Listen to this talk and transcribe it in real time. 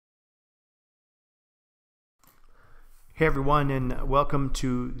Hey everyone, and welcome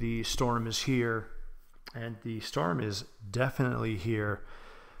to The Storm is Here. And the storm is definitely here.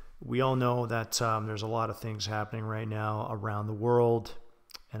 We all know that there's a lot of things happening right now around the world,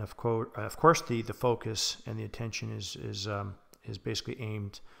 and of course, the focus and the attention is basically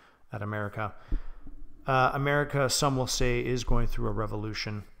aimed at America. America, some will say, is going through a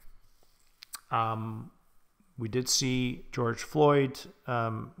revolution. We did see George Floyd,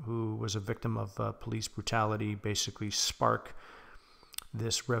 who was a victim of police brutality, basically spark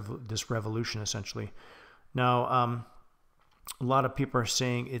this revolution, essentially. Now, a lot of people are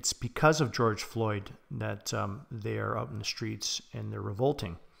saying it's because of George Floyd that they are out in the streets and they're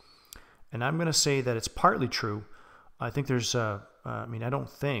revolting. And I'm going to say that it's partly true. I think there's, I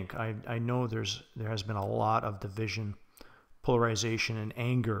know there has been a lot of division, polarization, and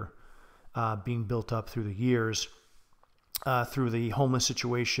anger being built up through the years, through the homeless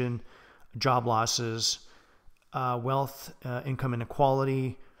situation, job losses, wealth, income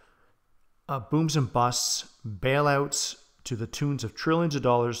inequality, booms and busts, bailouts to the tunes of trillions of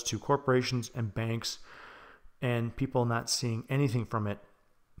dollars to corporations and banks, and people not seeing anything from it.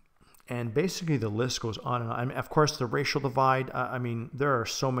 And basically the list goes on and on. I mean, of course, the racial divide, there are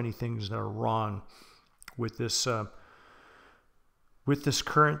so many things that are wrong with this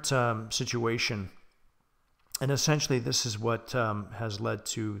current situation. And essentially this is what has led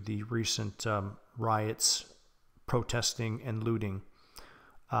to the recent riots, protesting, and looting,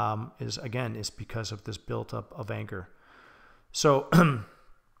 is because of this built up of anger. So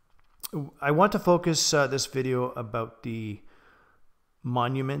I want to focus this video about the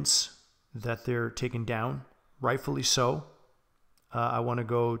monuments that they're taking down, rightfully so. I want to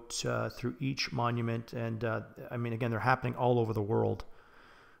go through each monument, and again, they're happening all over the world.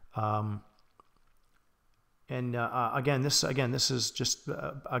 This is just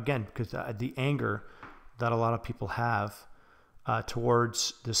because the anger that a lot of people have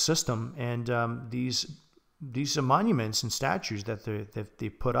towards the system, and these monuments and statues that they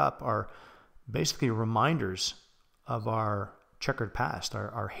put up are basically reminders of our checkered past,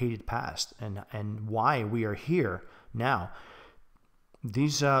 our hated past, and why we are here now.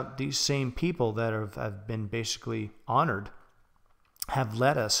 These same people that have been basically honored have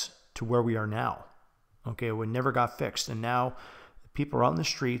led us to where we are now. Okay, we never got fixed, and now people are out in the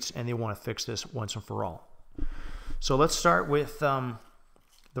streets and they want to fix this once and for all. So let's start with the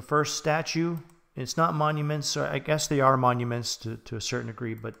first statue. It's not monuments, or I guess they are monuments to a certain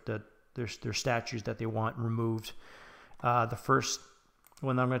degree, but they're statues that they want removed. The first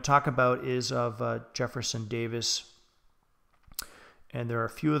one I'm going to talk about is of Jefferson Davis. And there are a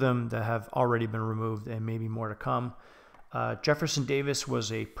few of them that have already been removed, and maybe more to come. Jefferson Davis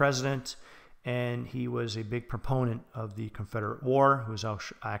was a president, and he was a big proponent of the Confederate War. He was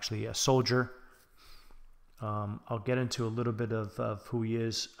actually a soldier. I'll get into a little bit of who he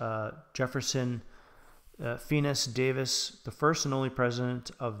is. Jefferson Phineas Davis, the first and only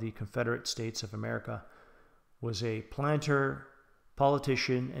president of the Confederate States of America, was a planter,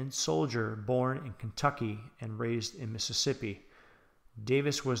 politician, and soldier born in Kentucky and raised in Mississippi.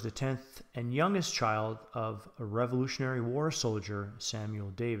 Davis was the 10th and youngest child of a Revolutionary War soldier,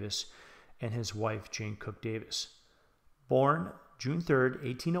 Samuel Davis, and his wife, Jane Cook Davis. Born June 3rd,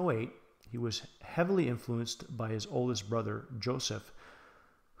 1808, he was heavily influenced by his oldest brother, Joseph,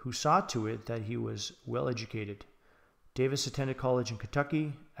 who saw to it that he was well educated. Davis attended college in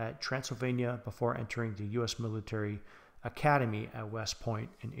Kentucky at Transylvania before entering the U.S. Military Academy at West Point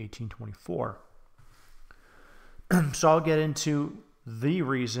in 1824. So I'll get into the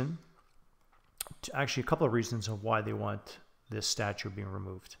reason, actually a couple of reasons of why they want this statue being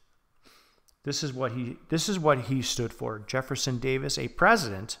removed. This is what he stood for. Jefferson Davis, a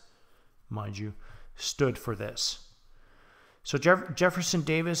president, mind you, stood for this. So Jefferson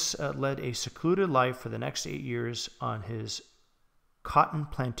Davis led a secluded life for the next 8 years on his cotton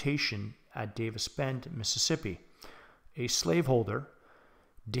plantation at Davis Bend, Mississippi. A slaveholder,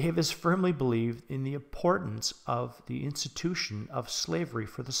 Davis firmly believed in the importance of the institution of slavery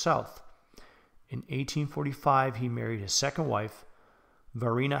for the South. In 1845, he married his second wife,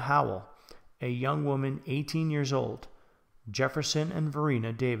 Varina Howell, a young woman 18 years old. Jefferson and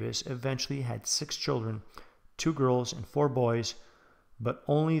Varina Davis eventually had 6 children, 2 girls and 4 boys, but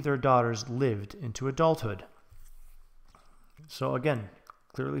only their daughters lived into adulthood. So again,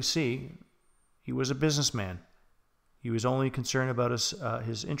 clearly see, he was a businessman. He was only concerned about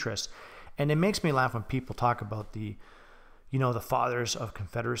his interests. And it makes me laugh when people talk about the fathers of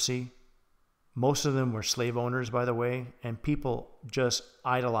Confederacy. Most of them were slave owners, by the way, and people just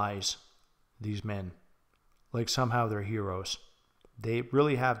idolize these men like somehow they're heroes. They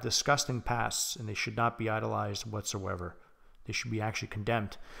really have disgusting pasts, and they should not be idolized whatsoever. They should be actually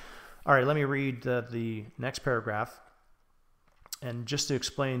condemned. All right, let me read the next paragraph. And just to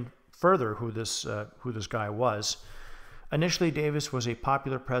explain further who this guy was, initially Davis was a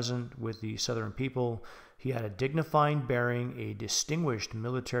popular president with the Southern people. He had a dignified bearing, a distinguished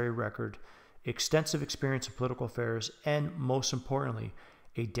military record, extensive experience in political affairs, and most importantly,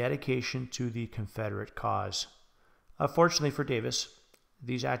 a dedication to the Confederate cause. Fortunately for Davis,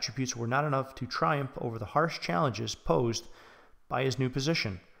 these attributes were not enough to triumph over the harsh challenges posed by his new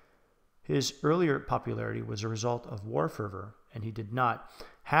position. His earlier popularity was a result of war fervor, and he did not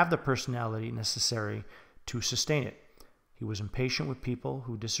have the personality necessary to sustain it. He was impatient with people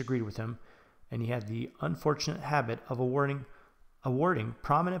who disagreed with him, and he had the unfortunate habit of awarding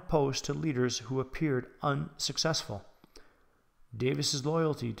prominent posts to leaders who appeared unsuccessful. Davis's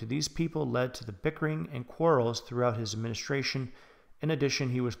loyalty to these people led to the bickering and quarrels throughout his administration. In addition,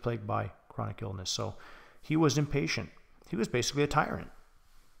 he was plagued by chronic illness. So he was impatient. He was basically a tyrant.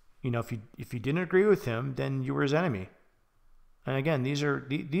 You know, if you didn't agree with him, then you were his enemy. And again,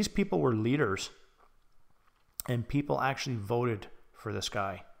 these people were leaders, and people actually voted for this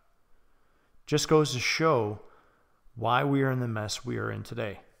guy. Just goes to show why we are in the mess we are in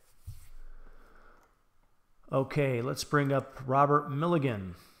today. Okay, let's bring up Robert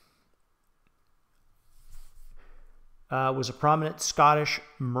Milligan. Was a prominent Scottish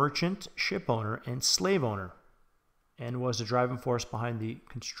merchant, ship owner, and slave owner, and was the driving force behind the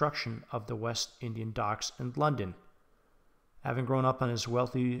construction of the West Indian docks in London. Having grown up on his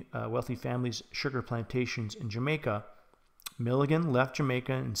wealthy family's sugar plantations in Jamaica, Milligan left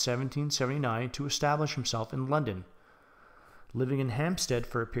Jamaica in 1779 to establish himself in London. Living in Hampstead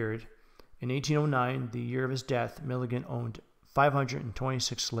for a period, in 1809, the year of his death, Milligan owned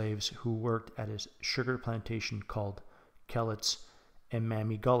 526 slaves who worked at his sugar plantation called Kellett's and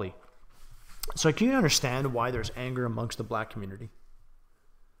Mammy Gully. So can you understand why there's anger amongst the black community?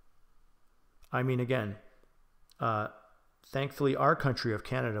 I mean, again, thankfully our country of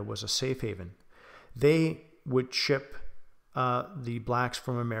Canada was a safe haven. They would ship the blacks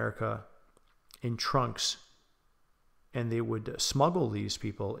from America in trunks, and they would smuggle these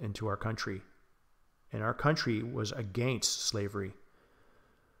people into our country. And our country was against slavery.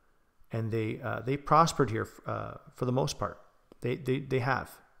 And they prospered here for the most part. They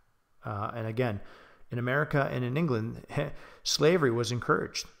have. And again, in America and in England, slavery was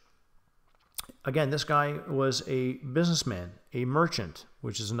encouraged. Again, this guy was a businessman, a merchant,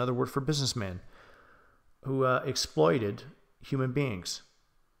 which is another word for businessman, who exploited human beings.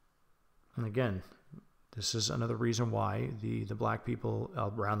 And again, this is another reason why the black people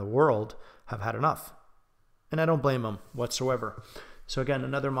around the world have had enough. And I don't blame them whatsoever. So again,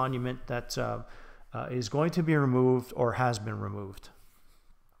 another monument that is going to be removed or has been removed.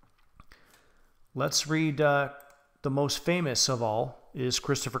 Let's read the most famous of all is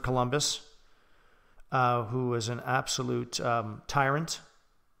Christopher Columbus, who was an absolute tyrant.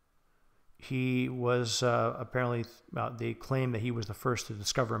 He was apparently, they claim that he was the first to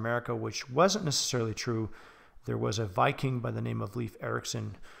discover America, which wasn't necessarily true. There was a Viking by the name of Leif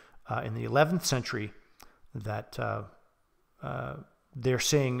Erikson in the 11th century that they're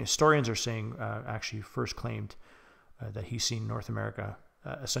saying, historians are saying, actually first claimed that he's seen North America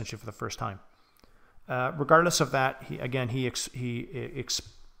essentially for the first time. Regardless of that, he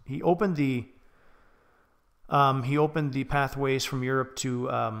opened the pathways from Europe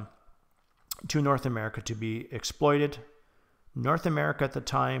to North America to be exploited. North America at the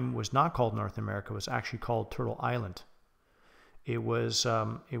time was not called North America; it was actually called Turtle Island. It was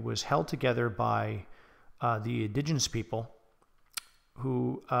held together by the indigenous people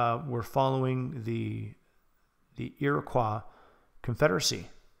who were following the Iroquois Confederacy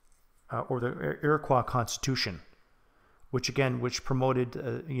or the Iroquois Constitution, which promoted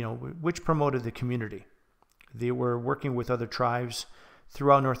the community. They were working with other tribes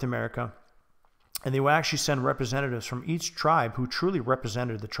throughout North America, and they would actually send representatives from each tribe who truly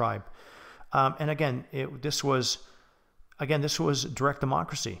represented the tribe. And again, this was direct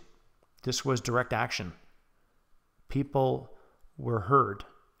democracy. This was direct action. People were heard,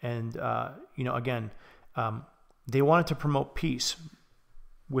 and they wanted to promote peace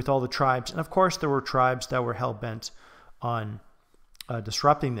with all the tribes. And of course, there were tribes that were hell bent on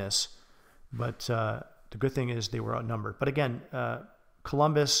disrupting this, but the good thing is they were outnumbered. But again,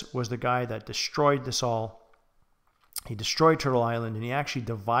 Columbus was the guy that destroyed this all. He destroyed Turtle Island, and he actually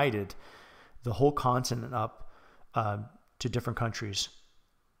divided the whole continent up to different countries.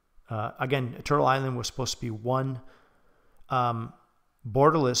 Again, Turtle Island was supposed to be one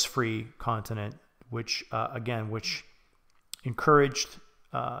borderless free continent, which encouraged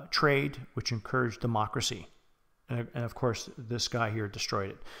trade, which encouraged democracy. And of course, this guy here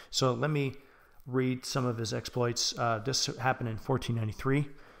destroyed it. So let me read some of his exploits. This happened in 1493.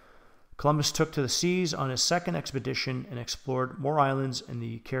 Columbus took to the seas on his second expedition and explored more islands in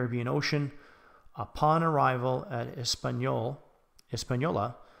the Caribbean Ocean. Upon arrival at Hispaniola,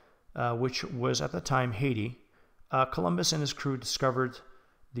 which was at the time Haiti, Columbus and his crew discovered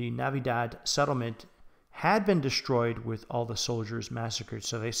the Navidad settlement had been destroyed with all the soldiers massacred.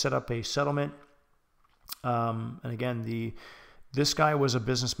 So they set up a settlement. And again, this guy was a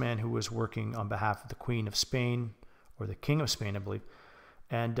businessman who was working on behalf of the Queen of Spain, or the King of Spain, I believe.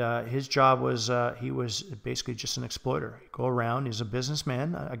 And his job was, he was basically just an exploiter. He'd go around, he's a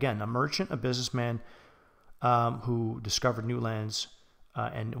businessman, again, a merchant, a businessman who discovered new lands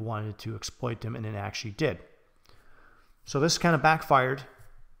and wanted to exploit them, and it actually did. So this kind of backfired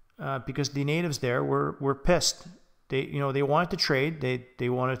because the natives there were pissed. They wanted to trade, they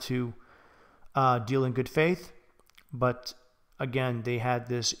wanted to deal in good faith, but again, they had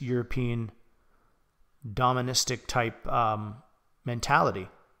this European doministic type mentality,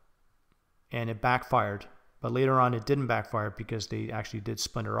 and it backfired. But later on, it didn't backfire because they actually did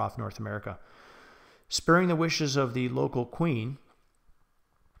splinter off North America. Sparing the wishes of the local queen,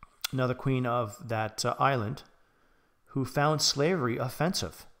 another queen of that island, who found slavery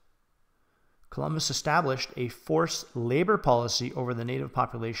offensive, Columbus established a forced labor policy over the native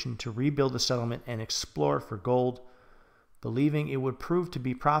population to rebuild the settlement and explore for gold. Believing it would prove to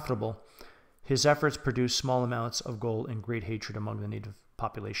be profitable, his efforts produced small amounts of gold and great hatred among the native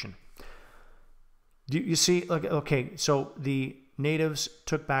population. Do you see? Okay, so the natives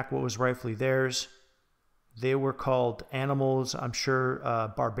took back what was rightfully theirs. They were called animals, I'm sure,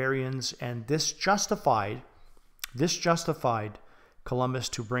 barbarians, and this justified Columbus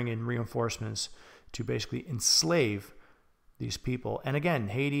to bring in reinforcements to basically enslave these people. And again,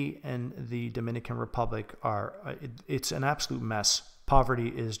 Haiti and the Dominican Republic it's an absolute mess. Poverty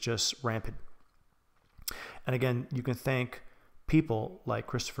is just rampant. And again, you can thank people like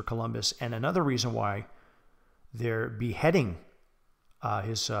Christopher Columbus. And another reason why they're beheading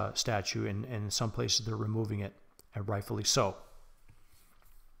his statue, and in some places they're removing it, and rightfully so.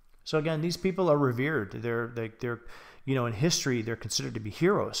 So again, these people are revered. They're in history, they're considered to be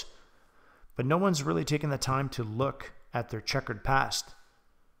heroes. But no one's really taken the time to look at their checkered past.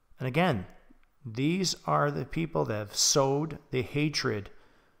 And again, these are the people that have sowed the hatred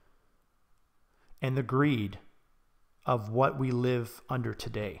and the greed of what we live under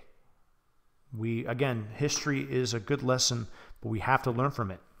today. Again, history is a good lesson, but we have to learn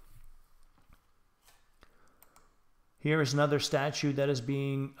from it. Here is another statue that is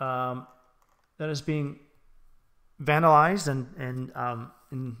being vandalized, and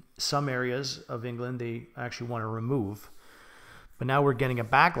in some areas of England they actually want to remove. But now we're getting a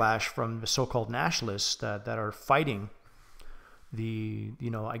backlash from the so-called nationalists that are fighting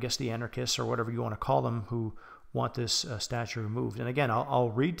I guess the anarchists, or whatever you want to call them, who want this statue removed. And again, I'll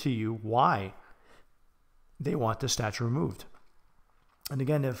read to you why they want this statue removed. And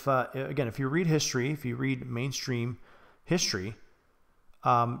again, if you read history, if you read mainstream history,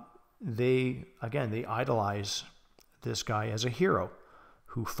 they idolize this guy as a hero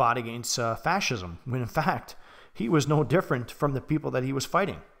who fought against fascism, when in fact he was no different from the people that he was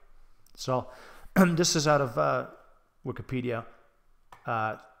fighting. So this is out of Wikipedia.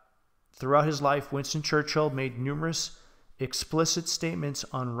 Throughout his life, Winston Churchill made numerous explicit statements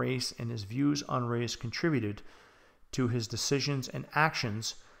on race, and his views on race contributed to his decisions and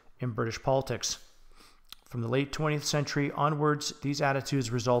actions in British politics. From the late 20th century onwards, these attitudes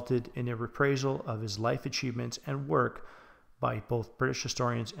resulted in a reprisal of his life achievements and work by both British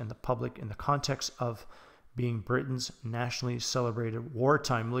historians and the public in the context of being Britain's nationally celebrated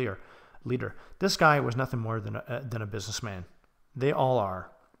wartime leader. This guy was nothing more than a businessman. They all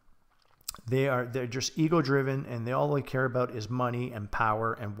are. They're just ego-driven, and all they care about is money and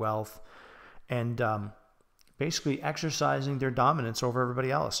power and wealth, and basically exercising their dominance over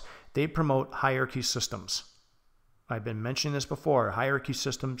everybody else. They promote hierarchy systems. I've been mentioning this before. Hierarchy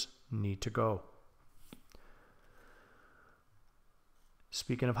systems need to go.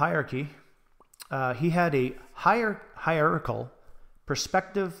 Speaking of hierarchy, he had a hierarchical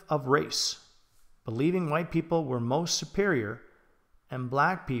perspective of race, believing white people were most superior and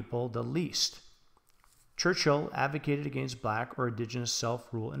black people the least. Churchill advocated against black or indigenous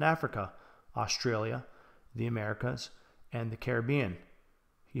self-rule in Africa, Australia, the Americas, and the Caribbean.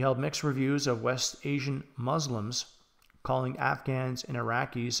 He held mixed reviews of West Asian Muslims, calling Afghans and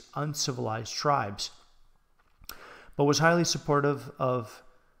Iraqis uncivilized tribes, but was highly supportive of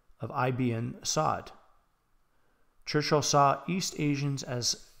Ibn Saud. Churchill saw East Asians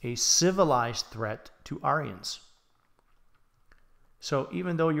as a civilized threat to Aryans. So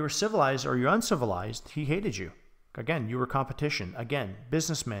even though you were civilized or you're uncivilized, he hated you. Again, you were competition. Again,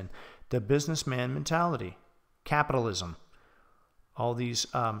 businessmen, the businessman mentality, capitalism, all these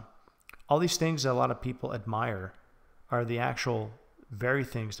things that a lot of people admire are the actual very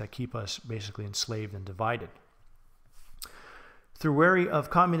things that keep us basically enslaved and divided. Through worry of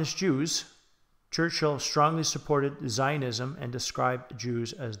communist Jews, Churchill strongly supported Zionism and described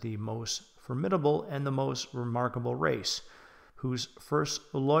Jews as the most formidable and the most remarkable race, whose first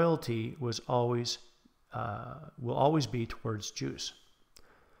loyalty will always be towards Jews.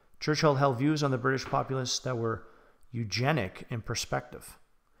 Churchill held views on the British populace that were eugenic in perspective,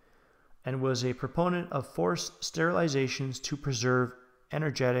 and was a proponent of forced sterilizations to preserve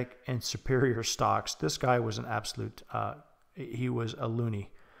energetic and superior stocks. This guy was an absolute, he was a loony.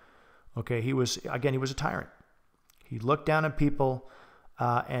 Okay, he was a tyrant. He looked down at people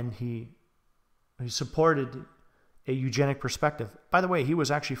and he supported a eugenic perspective. By the way, he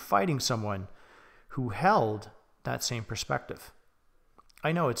was actually fighting someone who held that same perspective.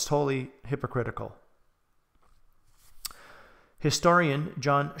 I know it's totally hypocritical. Historian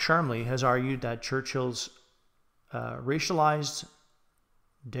John Sharmley has argued that Churchill's racialized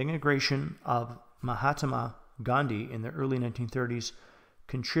denigration of Mahatma Gandhi in the early 1930s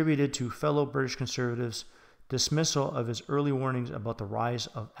contributed to fellow British conservatives' dismissal of his early warnings about the rise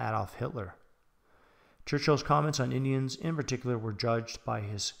of Adolf Hitler. Churchill's comments on Indians in particular were judged by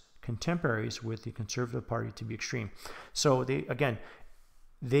his contemporaries with the Conservative Party to be extreme. So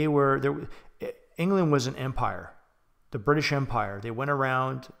England was an empire. The British Empire, they went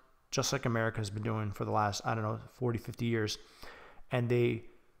around just like America has been doing for the last, 40, 50 years. And they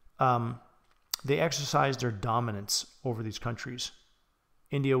exercised their dominance over these countries.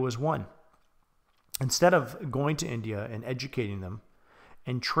 India was one. Instead of going to India and educating them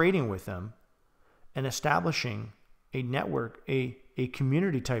and trading with them and establishing a network, a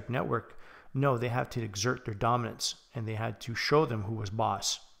community type network, no, they had to exert their dominance and they had to show them who was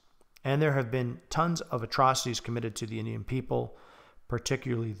boss. And there have been tons of atrocities committed to the Indian people,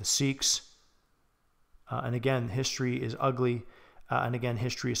 particularly the Sikhs. And again, history is ugly. And again,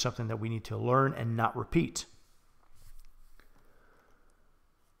 history is something that we need to learn and not repeat.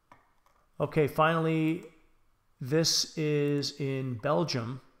 Okay, finally, this is in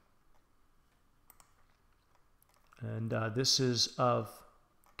Belgium. And this is of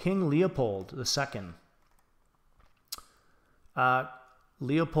King Leopold II.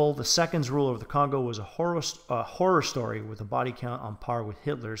 Leopold II's rule over the Congo was a horror story with a body count on par with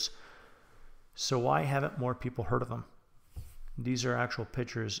Hitler's. So why haven't more people heard of him? These are actual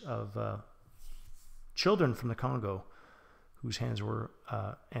pictures of children from the Congo whose hands were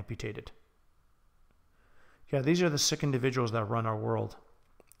amputated. Yeah, these are the sick individuals that run our world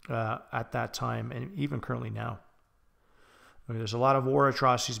at that time and even currently now. I mean, there's a lot of war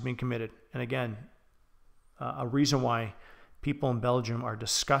atrocities being committed. And again, a reason why people in Belgium are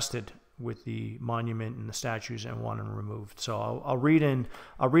disgusted with the monument and the statues and want them removed. So I'll read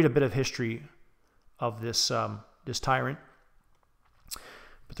a bit of history of this this tyrant.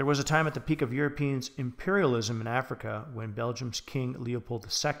 But there was a time at the peak of European imperialism in Africa when Belgium's King Leopold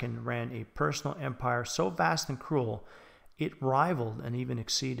II ran a personal empire so vast and cruel, it rivaled and even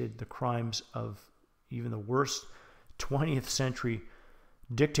exceeded the crimes of even the worst 20th century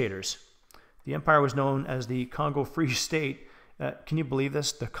dictators. The empire was known as the Congo Free State. Can you believe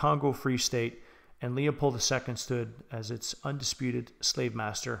this? The Congo Free State. And Leopold II stood as its undisputed slave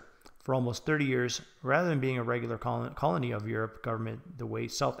master for almost 30 years, rather than being a regular colony of Europe government the way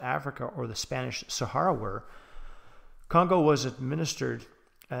South Africa or the Spanish Sahara were. Congo was administered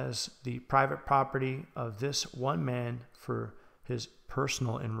as the private property of this one man for his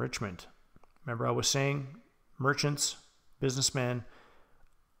personal enrichment. Remember I was saying merchants, businessmen,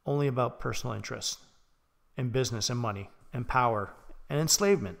 only about personal interest and business and money and power and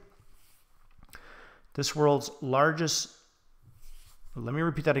enslavement. This world's largest, let me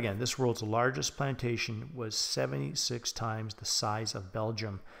repeat that again, this world's largest plantation was 76 times the size of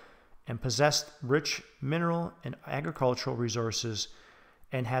Belgium and possessed rich mineral and agricultural resources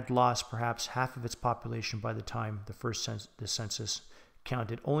and had lost perhaps half of its population by the time the census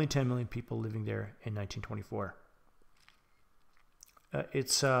counted only 10 million people living there in 1924.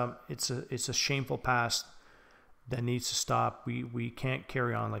 It's a shameful past that needs to stop. We can't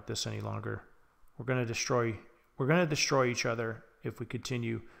carry on like this any longer. We're going to destroy each other if we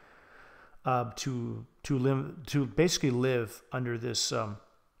continue to basically live under this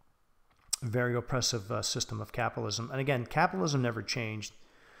very oppressive system of capitalism. And again, capitalism never changed.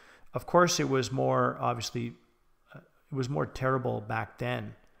 Of course, it was more obviously it was more terrible back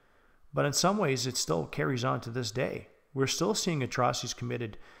then. But in some ways, it still carries on to this day. We're still seeing atrocities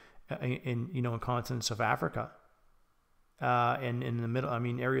committed in continents of Africa, and in the middle,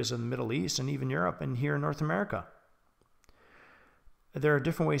 areas of the Middle East and even Europe and here in North America. There are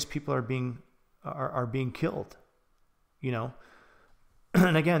different ways people are being killed,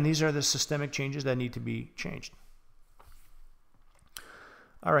 And again, these are the systemic changes that need to be changed.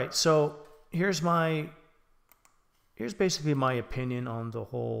 All right, so here's basically my opinion on the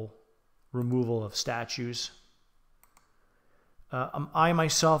whole removal of statues. I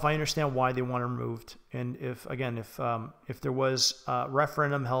myself, I understand why they want it removed, and if there was a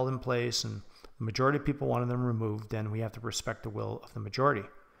referendum held in place and the majority of people wanted them removed, then we have to respect the will of the majority.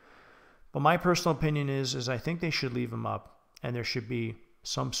 But my personal opinion is I think they should leave them up, and there should be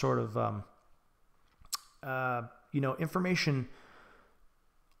some sort of information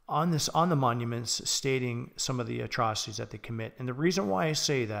on the monuments stating some of the atrocities that they commit. And the reason why I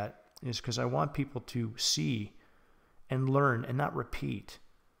say that is because I want people to see and learn and not repeat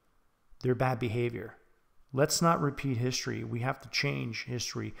their bad behavior. Let's not repeat history. We have to change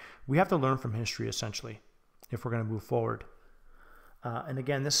history. We have to learn from history, essentially, if we're going to move forward. And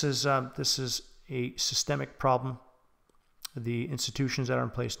again, this is a systemic problem. The institutions that are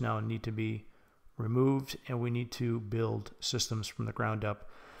in place now need to be removed, and we need to build systems from the ground up.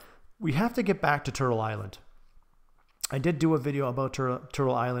 We have to get back to Turtle Island. I did do a video about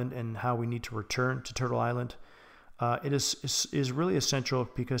Turtle Island and how we need to return to Turtle Island. It is really essential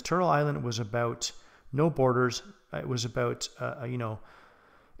because Turtle Island was about no borders. It was about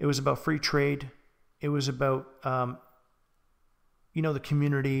it was about free trade. It was about the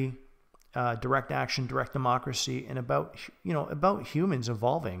community, direct action, direct democracy, and about humans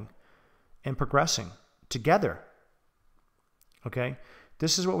evolving and progressing together. Okay,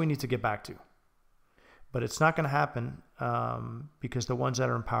 this is what we need to get back to. But it's not going to happen because the ones that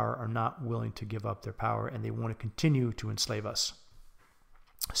are in power are not willing to give up their power, and they want to continue to enslave us.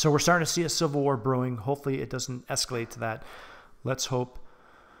 So we're starting to see a civil war brewing. Hopefully it doesn't escalate to that. Let's hope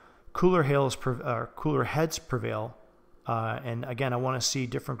cooler heads prevail. And again, I want to see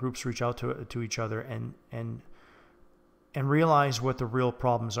different groups reach out to each other and realize what the real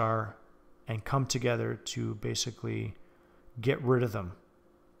problems are and come together to basically get rid of them.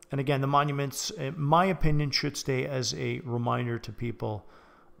 And again, the monuments, in my opinion, should stay as a reminder to people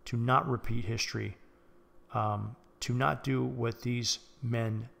to not repeat history, to not do what these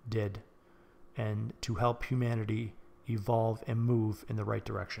men did, and to help humanity evolve and move in the right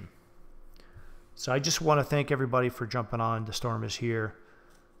direction. So I just want to thank everybody for jumping on. The storm is here.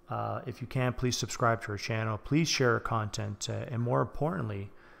 If you can, please subscribe to our channel. Please share our content. And more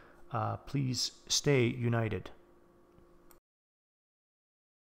importantly, please stay united.